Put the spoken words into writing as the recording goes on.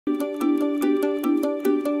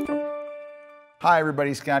Hi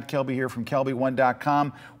everybody, Scott Kelby here from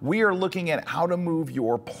KelbyOne.com. We are looking at how to move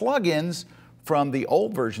your plugins from the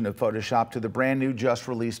old version of Photoshop to the brand new, just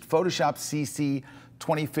released Photoshop CC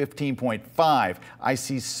 2015.5. I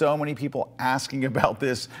see so many people asking about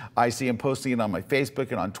this. I see them posting it on my Facebook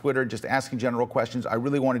and on Twitter, just asking general questions. I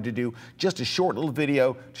really wanted to do just a short little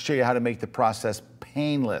video to show you how to make the process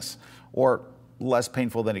painless, or less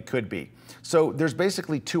painful than it could be. So there's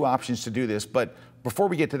basically two options to do this, but before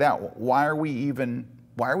we get to that, why are we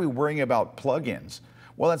worrying about plugins?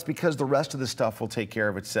 Well, that's because the rest of the stuff will take care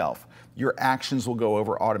of itself. Your actions will go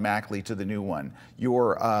over automatically to the new one.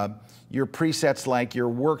 Your presets like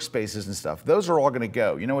your workspaces and stuff, those are all gonna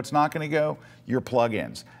go. You know what's not gonna go? Your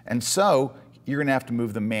plugins. And so you're gonna have to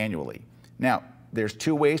move them manually. Now, there's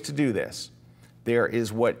two ways to do this. There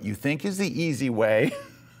is what you think is the easy way,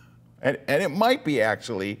 and it might be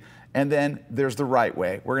actually, and then there's the right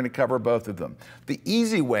way. We're gonna cover both of them. The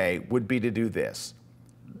easy way would be to do this.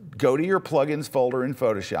 Go to your plugins folder in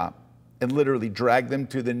Photoshop and literally drag them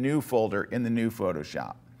to the new folder in the new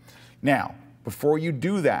Photoshop. Now, before you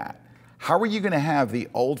do that, how are you gonna have the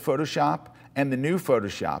old Photoshop and the new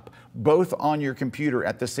Photoshop both on your computer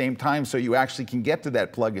at the same time so you actually can get to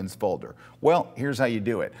that plugins folder? Well, here's how you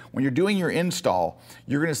do it. When you're doing your install,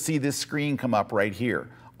 you're gonna see this screen come up right here.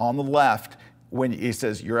 On the left, when it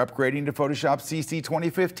says you're upgrading to Photoshop CC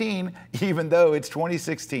 2015, even though it's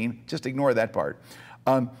 2016, just ignore that part.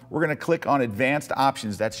 We're gonna click on Advanced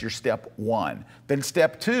Options, that's your step one. Then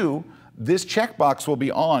step two, this checkbox will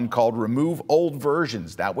be on called Remove Old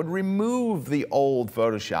Versions. That would remove the old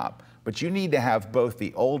Photoshop, but you need to have both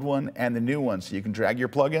the old one and the new one so you can drag your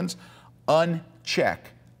plugins. Uncheck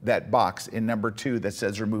that box in number 2 that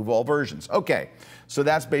says remove all versions. Okay, so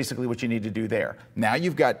that's basically what you need to do there. Now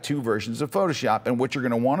you've got two versions of Photoshop, and what you're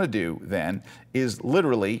gonna wanna do then is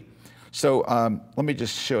literally, let me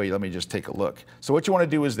just show you, let me just take a look. So what you wanna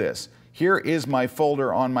do is this. Here is my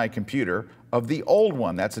folder on my computer of the old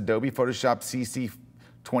one, that's Adobe Photoshop CC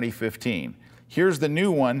 2015. Here's the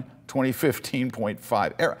new one,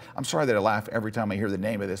 2015.5. I'm sorry that I laugh every time I hear the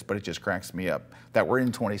name of this, but it just cracks me up that we're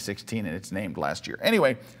in 2016 and it's named last year.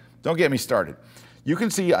 Anyway, don't get me started. You can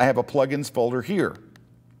see I have a plugins folder here,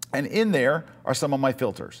 and in there are some of my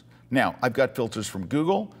filters. Now, I've got filters from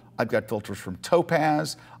Google, I've got filters from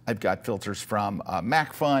Topaz, I've got filters from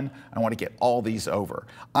MacFun. I want to get all these over.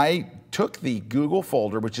 I took the Google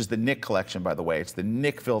folder, which is the Nick collection, by the way. It's the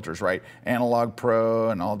Nick filters, right? Analog Pro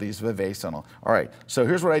and all these Vivace and all. All right, so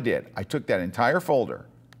here's what I did. I took that entire folder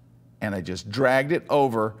and I just dragged it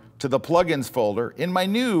over to the plugins folder in my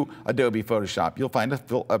new Adobe Photoshop. You'll find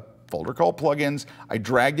a folder called plugins. I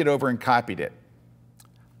dragged it over and copied it.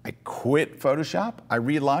 I quit Photoshop. I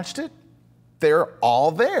relaunched it. They're all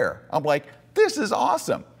there. I'm like, this is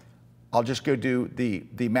awesome. I'll just go do the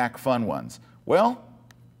MacFun ones. Well,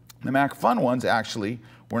 the MacFun ones actually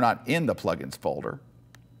were not in the plugins folder.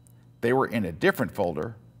 They were in a different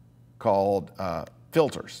folder called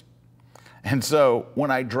filters. And so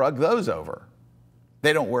when I drug those over,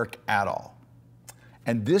 they don't work at all.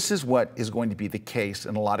 And this is what is going to be the case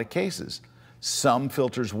in a lot of cases. Some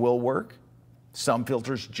filters will work. Some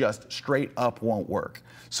filters just straight up won't work.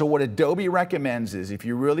 So what Adobe recommends is, if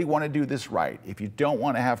you really want to do this right, if you don't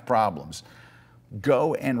want to have problems,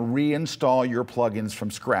 go and reinstall your plugins from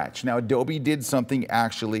scratch. Now, Adobe did something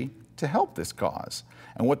actually to help this cause.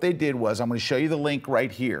 And what they did was, I'm going to show you the link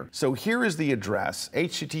right here. So here is the address,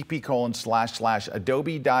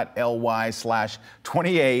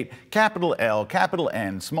 http://adobe.ly/28, capital L, capital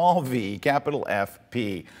N, small v, capital F,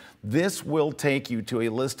 P. This will take you to a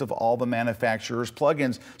list of all the manufacturers'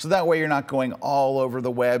 plugins, so that way you're not going all over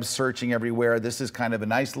the web searching everywhere. This is kind of a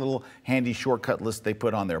nice little handy shortcut list they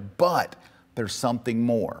put on there, but there's something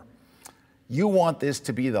more. You want this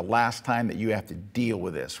to be the last time that you have to deal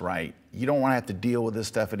with this, right? You don't want to have to deal with this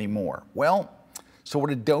stuff anymore. Well, so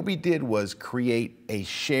what Adobe did was create a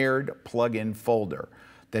shared plugin folder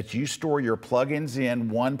that you store your plugins in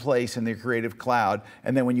one place in the Creative Cloud,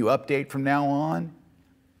 and then when you update from now on,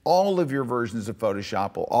 all of your versions of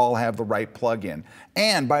Photoshop will all have the right plugin.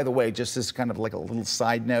 And by the way, just as kind of like a little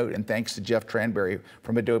side note, and thanks to Jeff Tranberry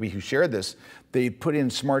from Adobe who shared this, they put in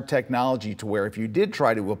smart technology to where if you did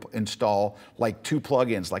try to install like two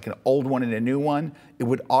plugins, like an old one and a new one, it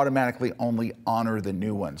would automatically only honor the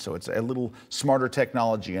new one. So it's a little smarter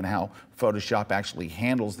technology in how Photoshop actually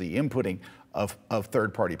handles the inputting of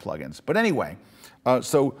third-party plugins. But anyway,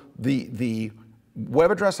 so the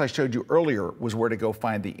web address I showed you earlier was where to go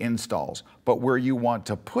find the installs, but where you want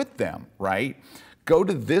to put them, right? Go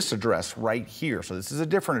to this address right here. So this is a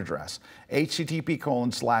different address,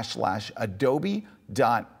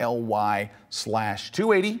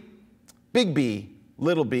 http://adobe.ly/280 big B,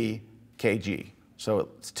 little b, kg. So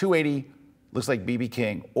it's 280, looks like BB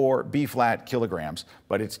King, or B flat kilograms,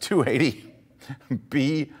 but it's 280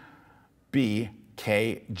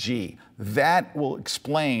 kg. That will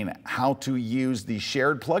explain how to use the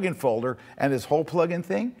shared plugin folder, and this whole plugin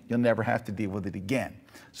thing, you'll never have to deal with it again.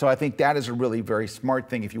 So I think that is a really very smart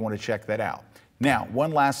thing if you want to check that out. Now,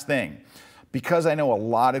 one last thing. Because I know a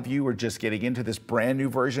lot of you are just getting into this brand new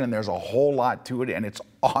version and there's a whole lot to it and it's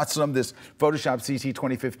awesome, this Photoshop CC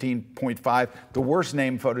 2015.5, the worst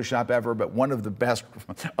named Photoshop ever, but one of the best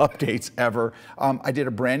updates ever. I did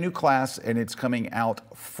a brand new class and it's coming out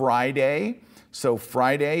Friday. So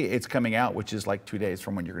Friday it's coming out, which is like 2 days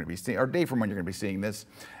from when you're going to be seeing, or a day from when you're going to be seeing this.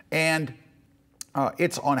 And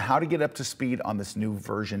it's on how to get up to speed on this new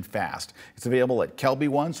version fast. It's available at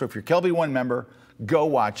KelbyOne, so if you're a KelbyOne member, go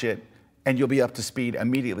watch it and you'll be up to speed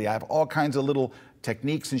immediately. I have all kinds of little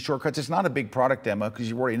techniques and shortcuts. It's not a big product demo because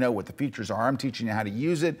you already know what the features are. I'm teaching you how to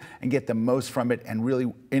use it and get the most from it and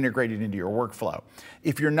really integrate it into your workflow.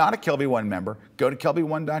 If you're not a KelbyOne member, go to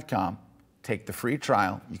KelbyOne.com, take the free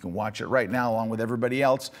trial. You can watch it right now along with everybody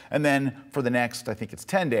else. And then for the next, I think it's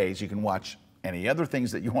 10 days, you can watch any other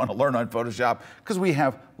things that you want to learn on Photoshop, because we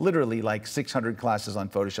have literally like 600 classes on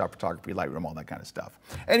Photoshop, photography, Lightroom, all that kind of stuff.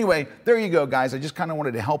 Anyway, there you go, guys. I just kind of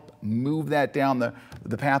wanted to help move that down the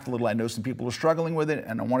path a little. I know some people are struggling with it,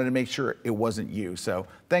 and I wanted to make sure it wasn't you. So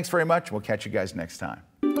thanks very much. We'll catch you guys next time.